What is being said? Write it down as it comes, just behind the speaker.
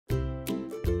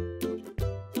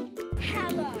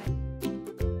Hello.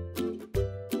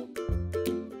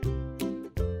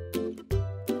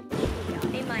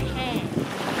 In my hand.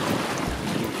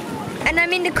 And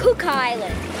I'm in the Cook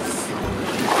Islands.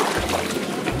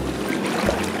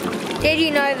 Did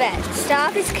you know that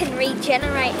starfish can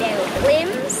regenerate their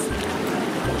limbs?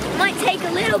 It might take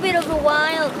a little bit of a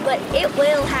while, but it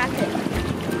will happen.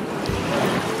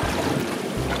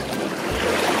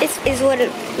 This is what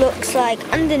it looks like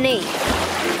underneath.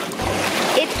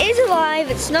 It is alive,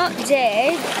 it's not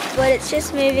dead, but it's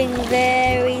just moving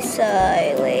very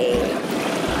slowly.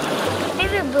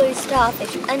 Vivid-blue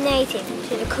starfish are native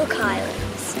to the Cook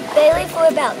Islands. They live for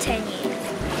about 10 years.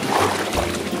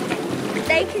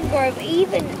 They can grow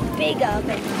even bigger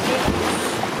than this.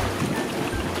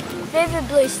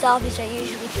 Vivid-blue starfish are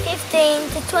usually 15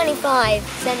 to 25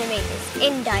 centimeters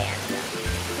in diameter,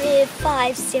 with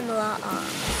 5 similar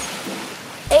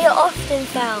arms. They are often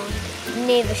found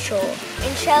near the shore,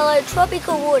 in shallow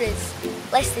tropical waters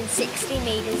less than 60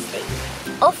 meters deep,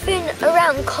 often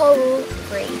around coral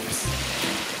reefs.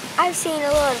 I've seen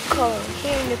a lot of coral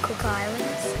here in the Cook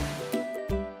Islands.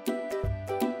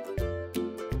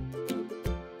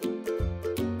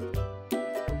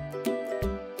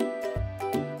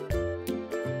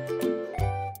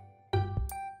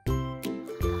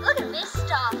 Look at this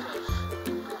starfish.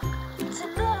 It's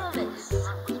enormous.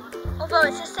 Although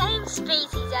it's the same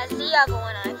species as the other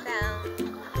one I found.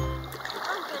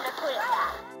 I'm gonna put it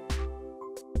back.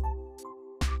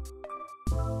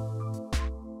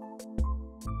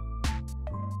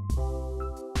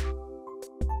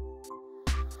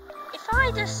 If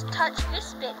I just touch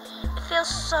this bit, it feels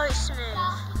so smooth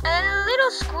and a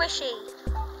little squishy.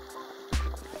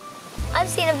 I've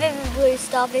seen a vivid-blue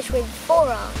starfish with 4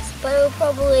 arms, but it will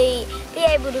probably be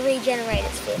able to regenerate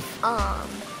its 5th arm.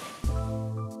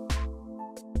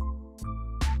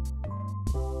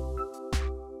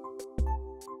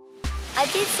 I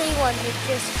did see one with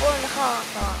just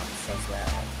 4.5 arms as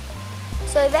well.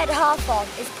 So that half arm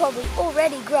is probably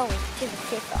already growing to the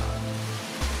 5th arm.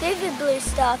 Vivid-blue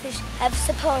starfish have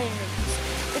saponins,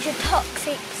 which are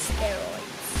toxic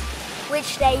steroids,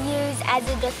 which they use as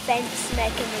a defense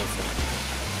mechanism.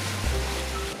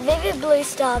 Vivid-blue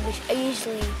starfish are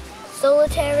usually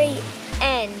solitary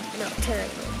and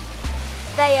nocturnal.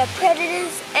 They are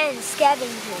predators and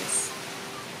scavengers.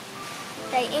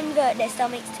 They invert their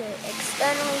stomachs to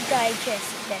externally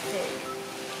digest their food.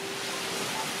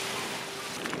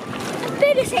 I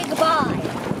better say goodbye.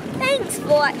 Thanks for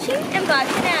watching and bye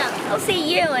for now. I'll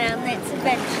see you on our next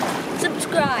adventure.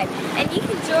 Subscribe and you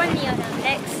can join me on our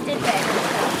next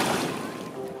adventure.